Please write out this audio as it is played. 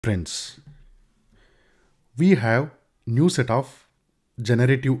Friends, we have new set of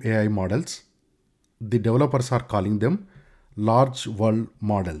generative AI models. The developers are calling them large world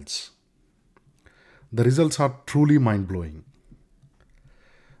models. The results are truly mind-blowing.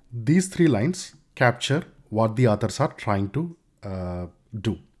 These three lines capture what the authors are trying to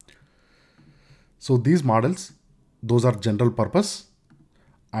do. So these models, those are general purpose,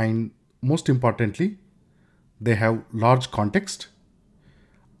 and most importantly, they have large context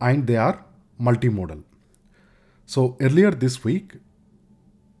and they are multimodal. So earlier this week,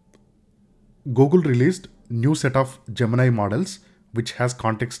 Google released new set of Gemini models which has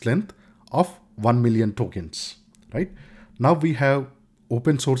context length of 1 million tokens, right? Now we have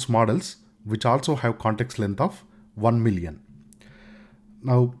open source models which also have context length of 1 million.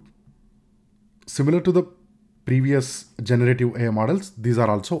 Now, similar to the previous generative AI models, these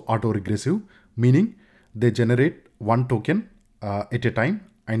are also autoregressive, meaning they generate one token at a time,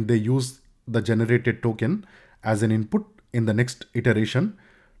 and they use the generated token as an input in the next iteration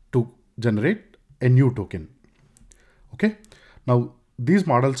to generate a new token. Okay. Now, these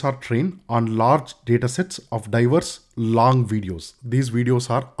models are trained on large data sets of diverse long videos. These videos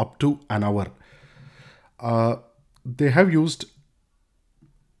are up to an hour. They have used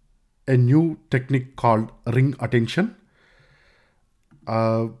a new technique called ring attention.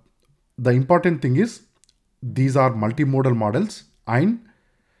 The important thing is these are multimodal models and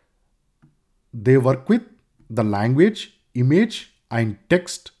they work with the language, image and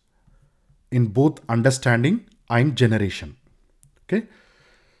text in both understanding and generation. Okay.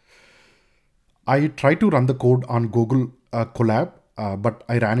 I tried to run the code on Google Colab, but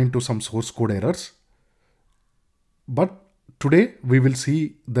I ran into some source code errors. But today we will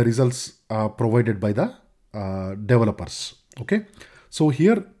see the results provided by the developers. Okay. So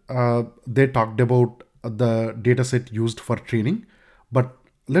here they talked about the data set used for training, but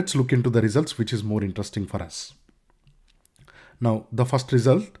let's look into the results, which is more interesting for us. Now, the first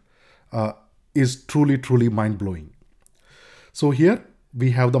result is truly mind-blowing. So here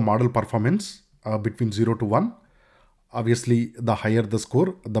we have the model performance between 0 to 1. Obviously, the higher the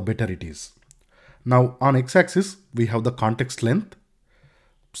score, the better it is. Now on x-axis, we have the context length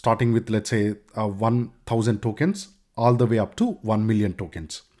starting with, let's say, 1000 tokens all the way up to 1 million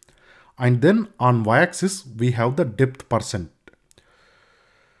tokens. And then on y-axis, we have the depth percent.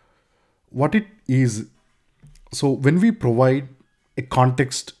 What it is, so when we provide a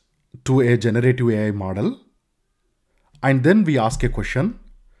context to a generative AI model, and then we ask a question,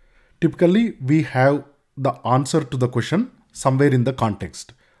 typically we have the answer to the question somewhere in the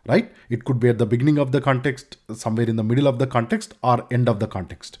context, right? It could be at the beginning of the context, somewhere in the middle of the context, or end of the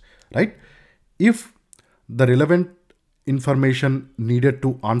context, right? If the relevant information needed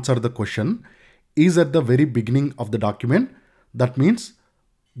to answer the question is at the very beginning of the document, that means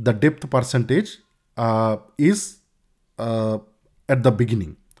the depth percentage is at the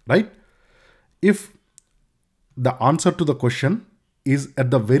beginning, right? If the answer to the question is at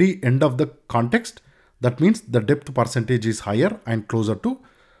the very end of the context, that means the depth percentage is higher and closer to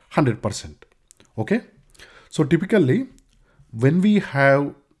 100%. Okay. So typically when we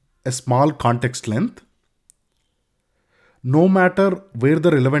have a small context length, no matter where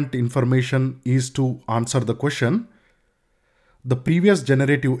the relevant information is to answer the question, the previous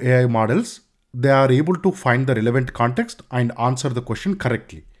generative AI models, they are able to find the relevant context and answer the question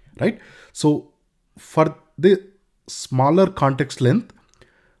correctly, right? So for the smaller context length,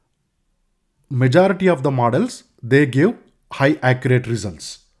 majority of the models, they give high accurate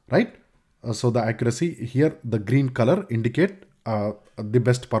results, right? So the accuracy here, the green color indicate the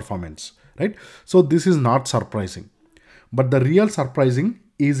best performance, right? So this is not surprising, but the real surprising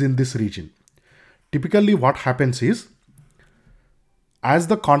is in this region. Typically what happens is, as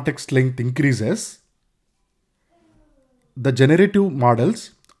the context length increases, the generative models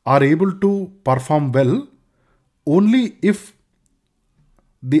are able to perform well only if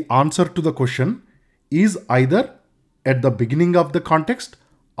the answer to the question is either at the beginning of the context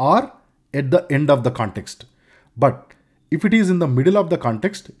or at the end of the context. But if it is in the middle of the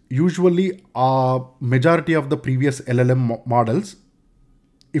context, usually a majority of the previous LLM models,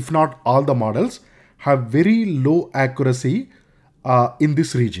 if not all the models, have very low accuracy in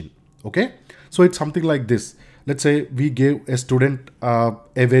this region. Okay. So it's something like this. Let's say we gave a student a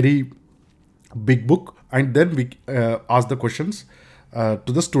very big book, and then we ask the questions to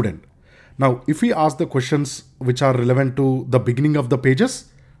the student. Now, if we ask the questions which are relevant to the beginning of the pages,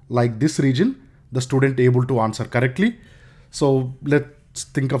 like this region, the student able to answer correctly. So let's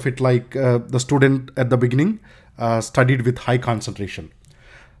think of it like the student at the beginning studied with high concentration.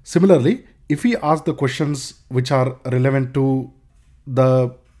 Similarly, if we ask the questions which are relevant to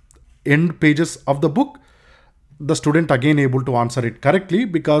the end pages of the book, the student again able to answer it correctly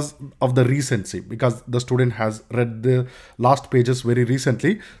because of the recency, because the student has read the last pages very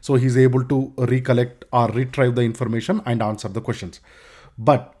recently, so he's able to recollect or retrieve the information and answer the questions.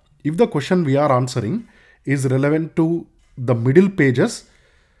 But if the question we are answering is relevant to the middle pages,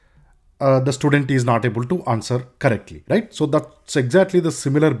 the student is not able to answer correctly, right? So that's exactly the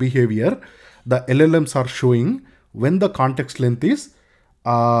similar behavior the LLMs are showing when the context length is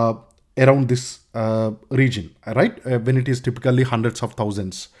around this region, right? When it is typically hundreds of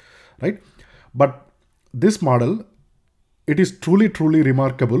thousands, right? But this model, it is truly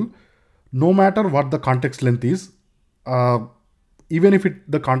remarkable. No matter what the context length is, even if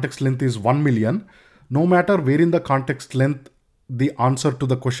the context length is 1 million, no matter where in the context length the answer to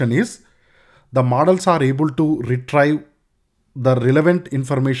the question is, the models are able to retrieve the relevant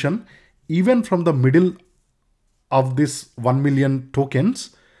information even from the middle of this 1 million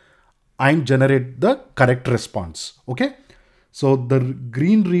tokens and generate the correct response. Okay, so the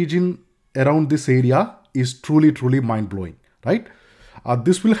green region around this area is truly mind-blowing, right?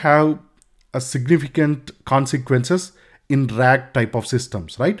 This will have a significant consequences in RAG type of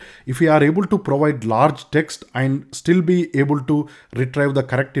systems, right? If we are able to provide large text and still be able to retrieve the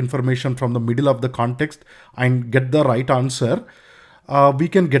correct information from the middle of the context and get the right answer, we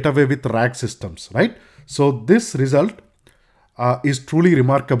can get away with RAG systems, right? So this result is truly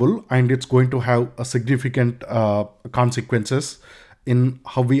remarkable, and it's going to have a significant consequences in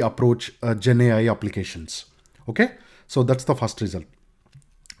how we approach Gen AI applications. Okay, so that's the first result.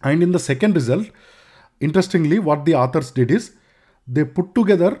 And in the second result, interestingly, what the authors did is they put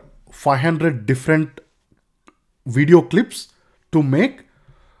together 500 different video clips to make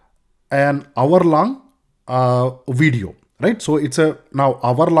an hour-long video, right? So it's a now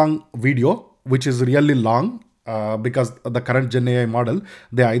hour-long video, which is really long because the current Gen AI model,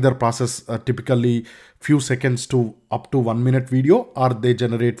 they either process typically few seconds to up to 1 minute video, or they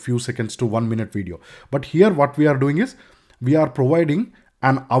generate few seconds to 1 minute video. But here what we are doing is we are providing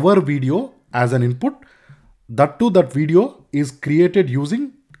an hour video as an input. That too, that video is created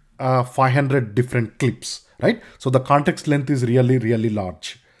using 500 different clips, right? So the context length is really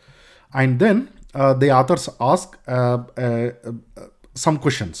large. And then the authors ask some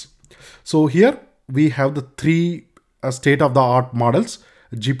questions. So here we have the three state-of-the-art models: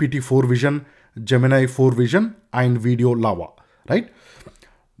 GPT-4 Vision, Gemini 4 Vision, and Video Lava, right?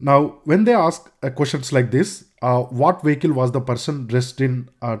 Now, when they ask questions like this, what vehicle was the person dressed in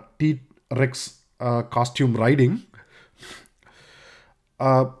T-Rex costume riding?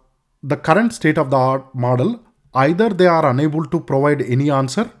 The current state-of-the-art model, either they are unable to provide any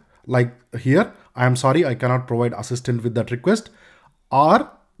answer, like here, I am sorry, I cannot provide assistant with that request, or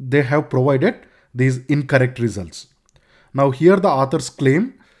they have provided these incorrect results. Now here the authors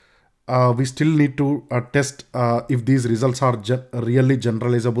claim we still need to test if these results are really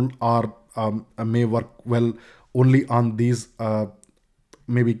generalizable or may work well only on these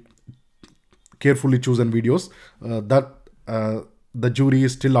maybe carefully chosen videos. The jury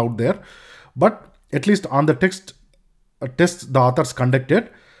is still out there, but at least on the text test the authors conducted,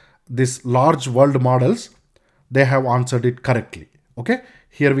 this large world models, they have answered it correctly. Okay,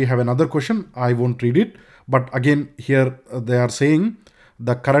 here we have another question. I won't read it, but again here they are saying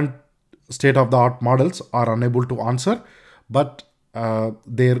the current state-of-the-art models are unable to answer, but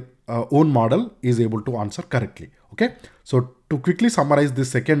their own model is able to answer correctly. Okay, so to quickly summarize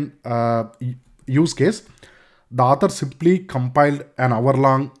this second use case, the author simply compiled an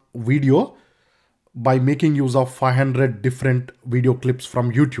hour-long video by making use of 500 different video clips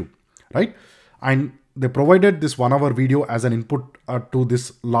from YouTube, right? And they provided this 1 hour video as an input to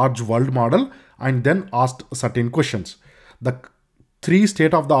this large world model and then asked certain questions. The three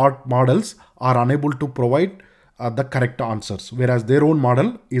state-of-the-art models are unable to provide the correct answers, whereas their own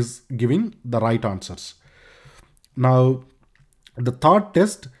model is giving the right answers. Now, the third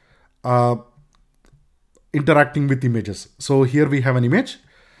test, interacting with images. So here we have an image.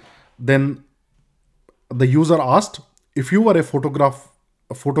 Then the user asked, if you were a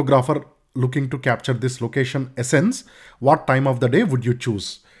photographer looking to capture this location essence, what time of the day would you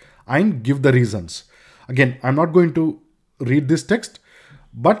choose? And give the reasons. Again, I'm not going to read this text,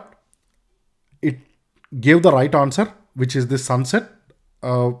 but it gave the right answer, which is the sunset,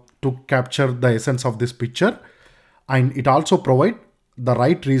 to capture the essence of this picture. And it also provide the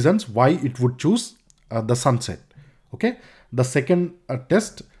right reasons why it would choose the sunset. Okay, the second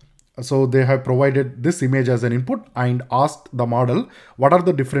test, so they have provided this image as an input and asked the model what are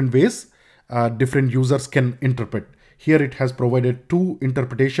the different ways different users can interpret. Here it has provided two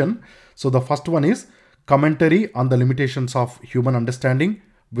interpretation. So the first one is commentary on the limitations of human understanding,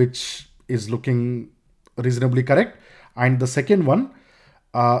 which is looking reasonably correct. And the second one,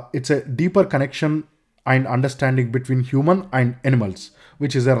 it's a deeper connection and understanding between human and animals,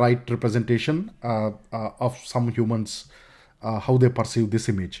 which is a right representation of some humans, how they perceive this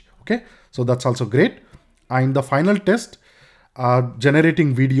image. Okay, so that's also great. And the final test,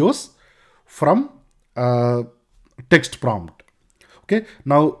 generating videos from text prompt. Okay,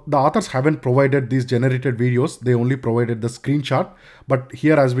 now the authors haven't provided these generated videos, they only provided the screenshot. But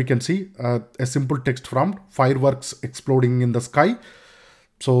here, as we can see, a simple text prompt, fireworks exploding in the sky.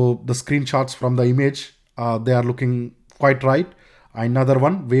 So the screenshots from the image, they are looking quite right. Another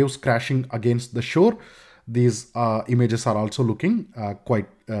one, waves crashing against the shore. These images are also looking quite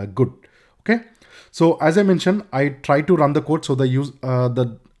good. Okay, so as I mentioned, I try to run the code. So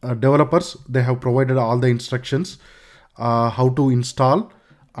the developers, they have provided all the instructions, how to install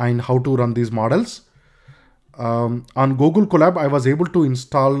and how to run these models. On Google Colab, I was able to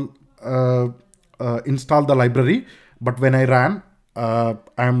install the library, but when I ran, I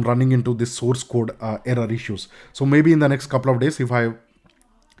am running into this source code error issues. So maybe in the next couple of days, if I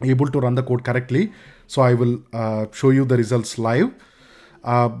able to run the code correctly, so I will show you the results live.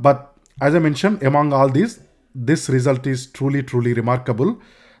 But as I mentioned, among all these, this result is truly remarkable,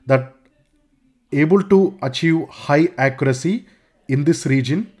 that able to achieve high accuracy in this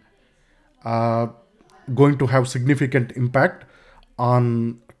region, going to have significant impact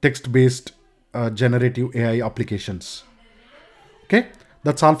on text-based generative AI applications. Okay,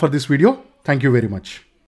 that's all for this video. Thank you very much.